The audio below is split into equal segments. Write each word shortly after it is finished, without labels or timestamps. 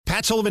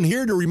Matt Sullivan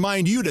here to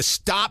remind you to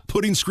stop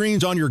putting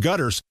screens on your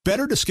gutters.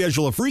 Better to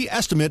schedule a free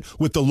estimate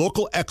with the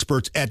local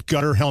experts at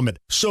Gutter Helmet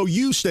so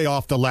you stay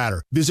off the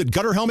ladder. Visit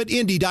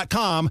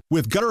GutterHelmetIndy.com.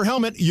 With Gutter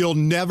Helmet, you'll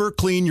never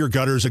clean your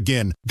gutters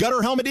again.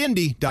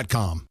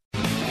 GutterHelmetIndy.com.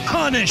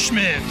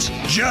 Punishment,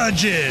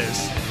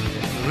 judges,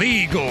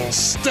 legal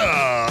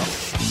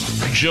stuff.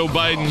 Joe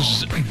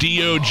Biden's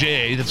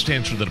DOJ, that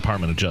stands for the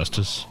Department of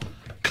Justice,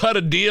 cut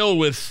a deal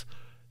with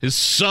his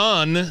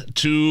son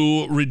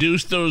to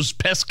reduce those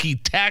pesky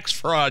tax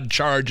fraud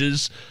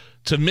charges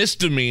to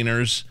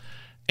misdemeanors.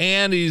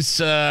 And he's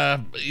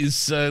got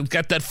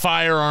that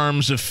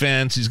firearms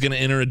offense. He's going to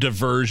enter a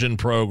diversion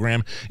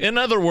program. In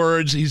other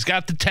words, he's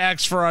got the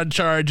tax fraud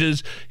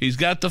charges, he's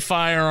got the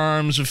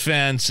firearms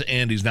offense,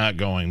 and he's not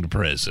going to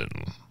prison.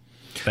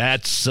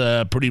 That's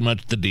pretty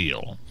much the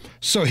deal.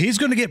 So he's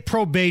going to get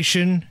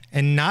probation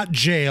and not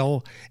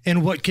jail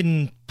in what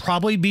can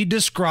probably be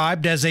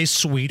described as a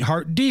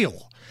sweetheart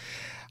deal.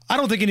 I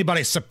don't think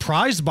anybody's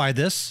surprised by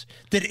this.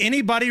 Did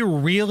anybody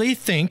really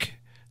think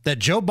that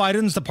Joe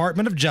Biden's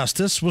Department of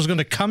Justice was going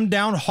to come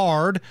down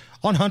hard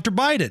on Hunter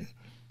Biden?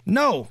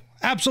 No,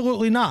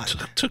 absolutely not.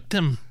 It took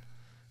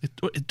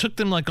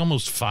them like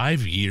almost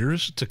 5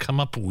 years to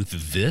come up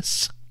with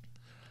this.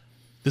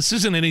 This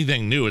isn't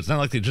anything new. It's not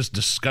like they just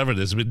discovered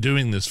this. They've been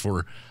doing this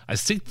for, I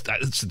think,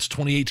 since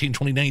 2018,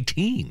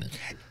 2019.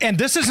 And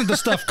this isn't the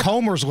stuff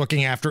Comer's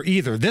looking after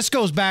either. This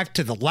goes back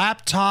to the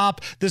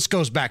laptop. This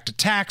goes back to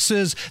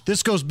taxes.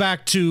 This goes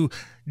back to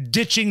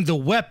ditching the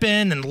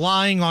weapon and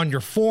lying on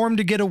your form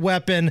to get a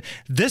weapon.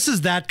 This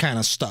is that kind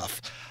of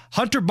stuff.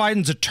 Hunter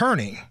Biden's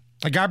attorney,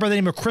 a guy by the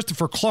name of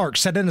Christopher Clark,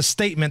 said in a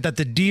statement that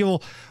the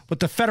deal with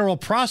the federal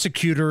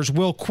prosecutors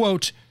will,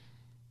 quote,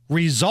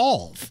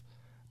 resolve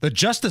the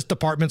Justice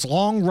Department's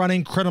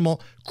long-running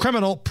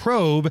criminal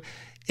probe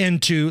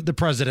into the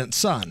president's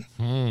son.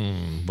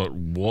 But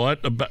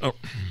what about...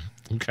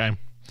 Okay.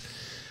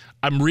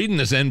 I'm reading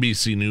this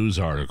NBC News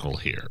article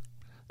here,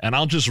 and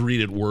I'll just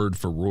read it word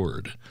for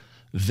word.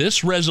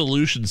 This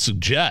resolution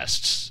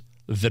suggests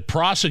that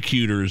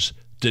prosecutors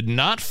did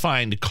not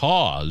find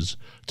cause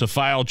to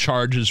file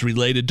charges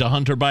related to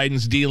Hunter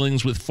Biden's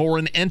dealings with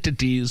foreign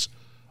entities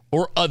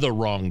or other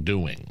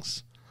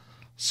wrongdoings.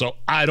 So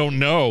I don't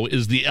know.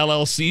 Is the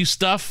LLC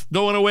stuff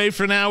going away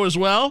for now as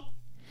well?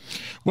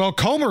 Well,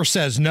 Comer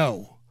says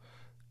no.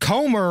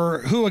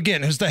 Comer, who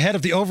again is the head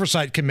of the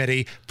Oversight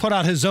Committee, put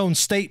out his own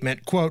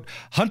statement, quote,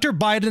 Hunter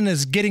Biden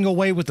is getting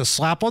away with a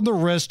slap on the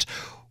wrist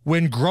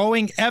when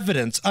growing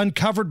evidence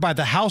uncovered by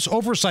the House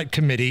Oversight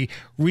Committee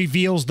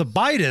reveals the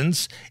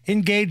Bidens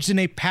engaged in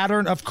a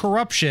pattern of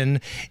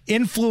corruption,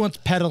 influence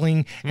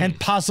peddling, and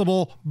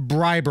possible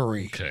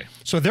bribery. Okay.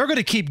 So they're going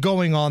to keep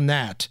going on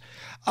that.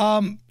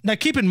 Now,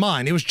 keep in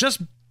mind, it was just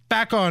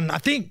back on, I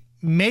think,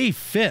 May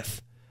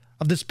 5th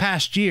of this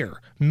past year,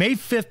 May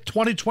 5th,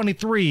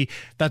 2023,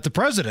 that the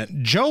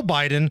president, Joe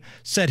Biden,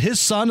 said his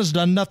son has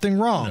done nothing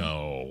wrong.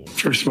 No.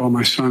 First of all,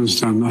 my son's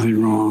done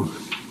nothing wrong.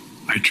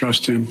 I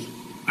trust him.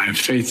 I have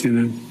faith in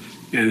him.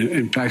 And it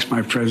impacts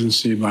my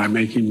presidency by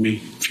making me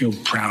feel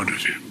proud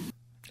of him.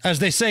 As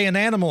they say in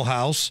Animal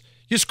House,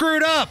 you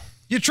screwed up.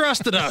 You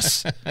trusted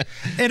us.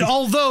 And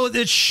although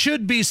it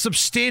should be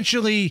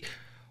substantially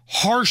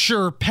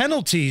harsher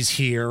penalties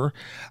here,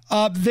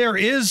 there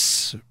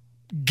is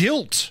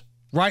guilt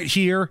right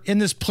here in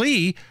this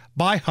plea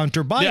by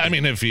Hunter Biden. Yeah, I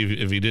mean, if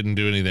he didn't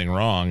do anything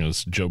wrong,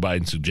 as Joe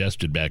Biden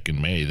suggested back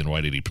in May, then why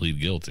did he plead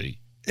guilty?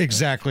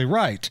 Exactly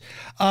right.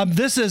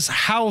 This is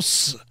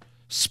House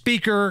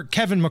Speaker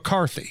Kevin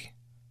McCarthy.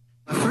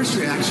 My first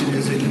reaction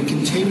is it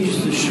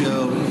continues to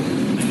show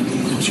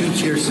the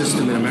two-tier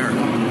system in America.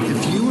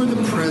 If you are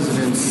the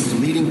president's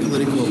leading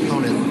political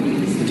opponent,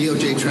 the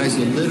DOJ tries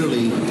to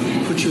literally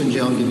put you in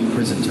jail and give you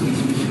prison time.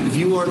 If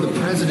you are the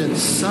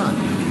president's son,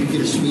 you get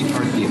a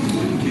sweetheart deal.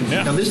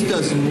 Yeah. Now, this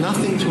does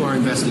nothing to our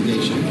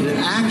investigation. It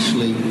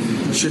actually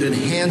should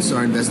enhance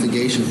our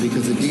investigation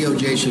because the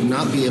DOJ should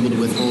not be able to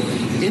withhold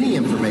any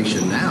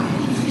information now,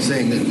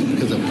 saying that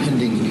because of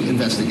pending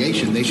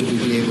investigation, they should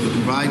be able to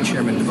provide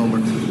Chairman Comer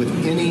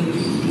with any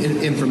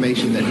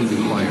information that he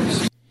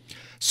requires.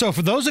 So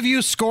for those of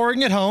you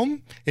scoring at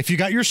home, if you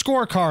got your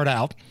scorecard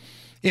out,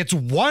 it's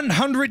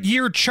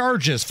 100-year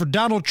charges for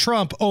Donald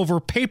Trump over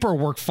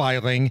paperwork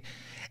filing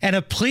and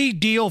a plea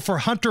deal for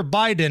Hunter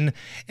Biden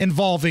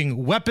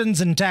involving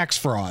weapons and tax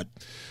fraud.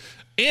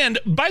 And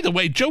by the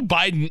way, Joe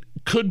Biden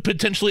could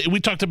potentially, we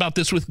talked about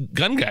this with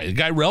Guy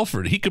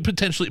Relford, he could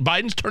potentially,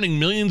 Biden's turning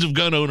millions of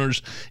gun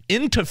owners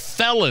into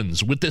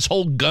felons with this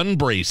whole gun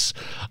brace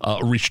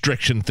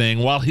restriction thing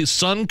while his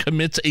son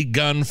commits a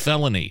gun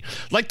felony.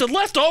 Like the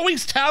left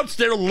always touts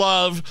their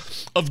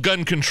love of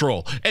gun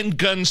control and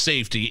gun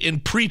safety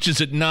and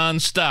preaches it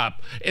nonstop.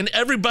 And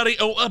everybody,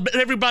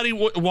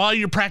 while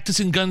you're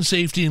practicing gun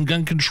safety and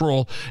gun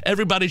control,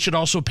 everybody should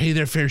also pay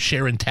their fair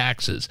share in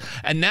taxes.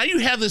 And now you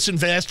have this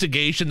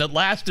investigation that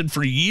lasted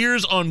for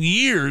years on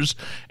years,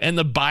 and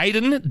the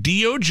Biden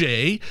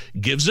DOJ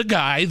gives a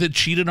guy that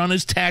cheated on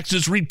his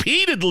taxes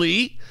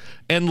repeatedly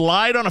and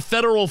lied on a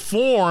federal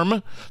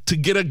form to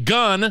get a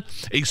gun,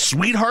 a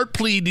sweetheart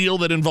plea deal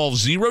that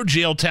involves 0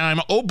 jail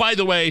time. Oh, by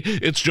the way,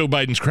 it's Joe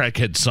Biden's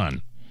crackhead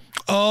son.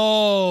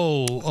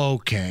 Oh,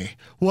 okay.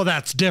 Well,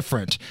 that's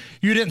different.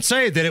 You didn't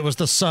say that it was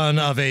the son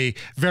of a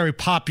very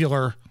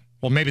popular,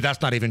 well, maybe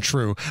that's not even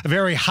true, a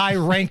very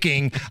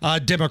high-ranking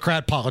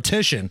Democrat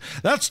politician.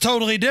 That's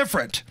totally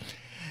different.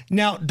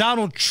 Now,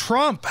 Donald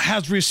Trump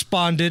has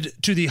responded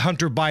to the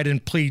Hunter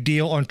Biden plea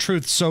deal on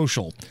Truth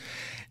Social.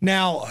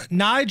 Now,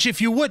 Nige,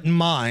 if you wouldn't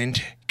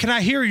mind, can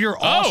I hear your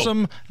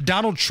awesome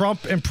Donald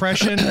Trump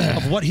impression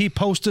of what he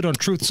posted on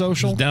Truth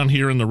Social? Down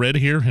here in the red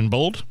here in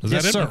bold? Is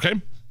Yes, that it? sir.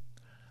 Okay.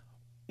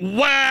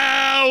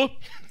 Wow!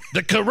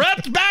 The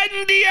corrupt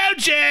Biden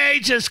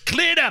DOJ just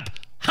cleared up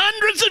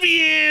hundreds of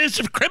years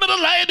of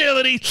criminal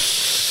liability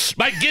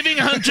by giving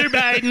Hunter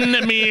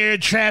Biden a mere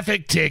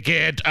traffic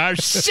ticket. Our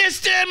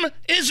system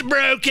is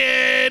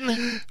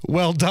broken.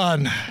 Well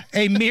done.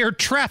 A mere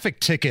traffic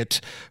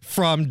ticket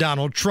from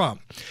Donald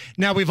Trump.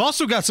 Now, we've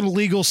also got some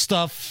legal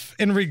stuff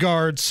in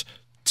regards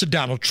to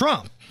Donald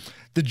Trump.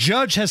 The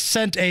judge has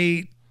set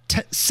a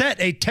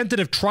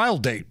tentative trial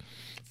date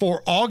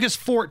for August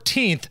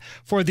 14th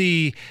for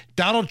the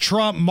Donald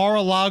Trump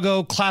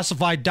Mar-a-Lago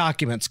classified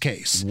documents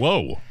case.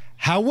 Whoa.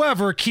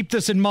 However, keep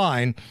this in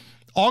mind,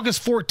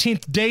 August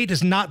 14th date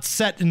is not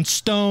set in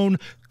stone,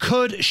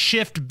 could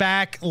shift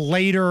back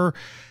later.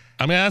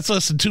 I mean, that's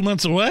less than 2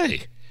 months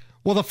away.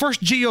 Well, the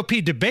first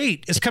GOP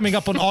debate is coming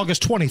up on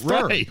August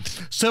 23rd.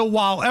 Right. So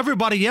while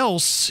everybody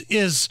else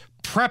is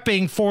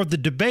prepping for the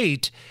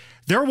debate,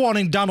 they're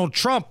wanting Donald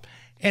Trump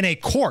in a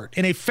court,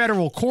 in a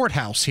federal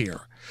courthouse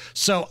here.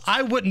 So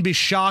I wouldn't be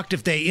shocked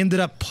if they ended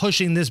up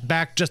pushing this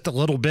back just a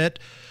little bit.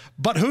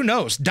 But who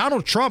knows?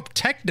 Donald Trump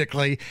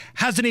technically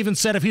hasn't even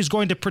said if he's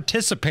going to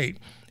participate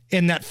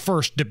in that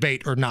first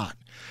debate or not.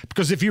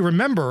 Because if you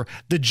remember,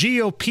 the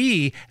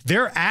GOP,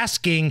 they're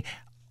asking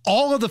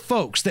all of the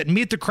folks that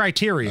meet the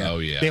criteria. Oh,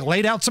 yeah. They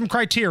laid out some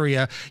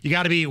criteria. You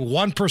got to be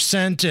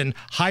 1% in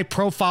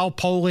high-profile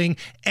polling,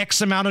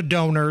 X amount of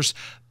donors.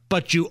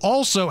 But you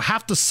also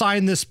have to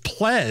sign this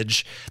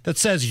pledge that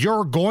says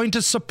you're going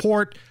to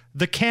support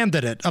the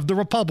candidate of the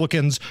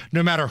Republicans,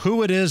 no matter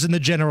who it is in the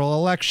general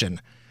election.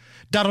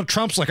 Donald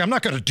Trump's like, I'm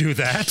not going to do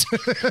that.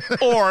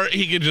 Or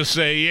he could just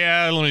say,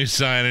 yeah, let me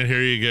sign it.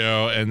 Here you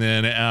go. And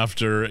then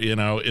after,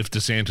 if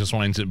DeSantis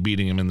winds up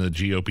beating him in the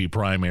GOP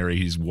primary,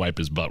 he's wipe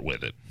his butt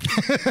with it.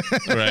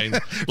 Right?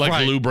 Like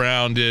Right. Lou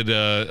Brown did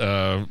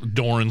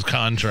Doran's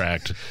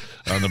contract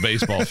on the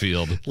baseball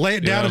field. Lay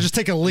it down and just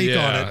take a leak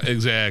on it.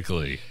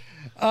 Exactly.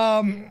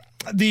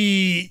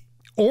 The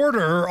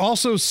order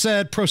also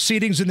said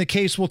proceedings in the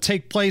case will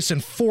take place in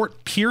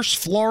Fort Pierce,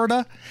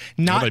 Florida,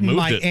 not they in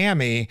moved it.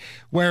 Miami,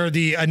 where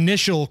the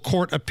initial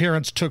court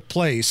appearance took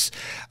place.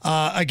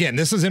 Again,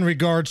 this is in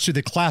regards to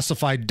the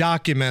classified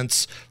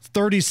documents,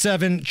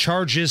 37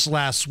 charges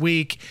last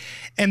week.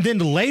 And then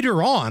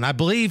later on, I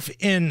believe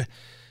in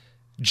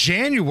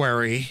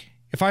January,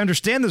 if I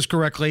understand this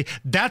correctly,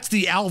 that's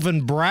the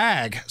Alvin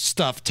Bragg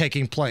stuff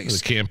taking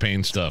place. The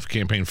campaign stuff,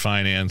 campaign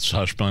finance,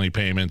 hush money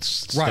payments,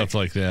 stuff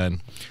like that.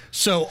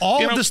 So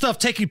all of this stuff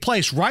taking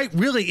place right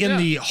really in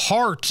the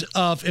heart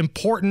of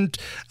important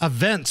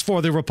events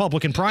for the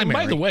Republican primary.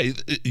 And by the way,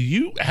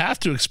 you have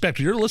to expect,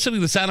 you're listening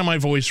to the sound of my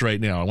voice right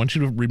now. I want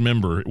you to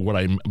remember what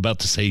I'm about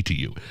to say to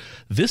you.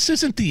 This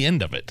isn't the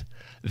end of it.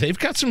 They've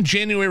got some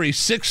January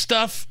 6th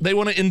stuff they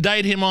want to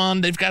indict him on.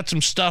 They've got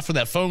some stuff for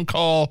that phone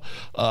call,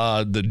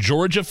 the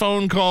Georgia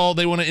phone call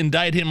they want to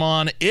indict him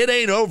on. It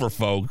ain't over,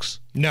 folks.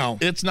 No.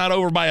 It's not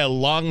over by a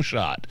long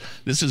shot.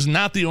 This is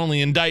not the only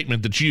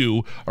indictment that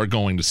you are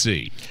going to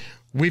see.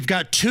 We've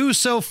got 2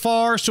 so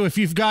far, so if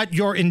you've got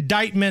your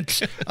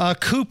indictment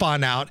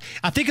coupon out,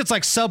 I think it's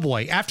like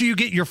Subway. After you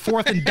get your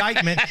 4th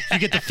indictment, you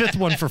get the 5th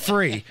one for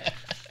free.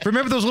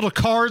 Remember those little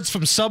cards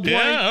from Subway?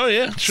 Yeah, oh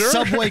yeah, sure.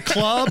 Subway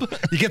Club.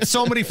 You get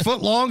so many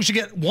footlongs, you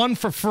get 1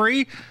 for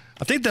free.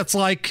 I think that's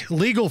like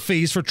legal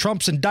fees for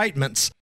Trump's indictments.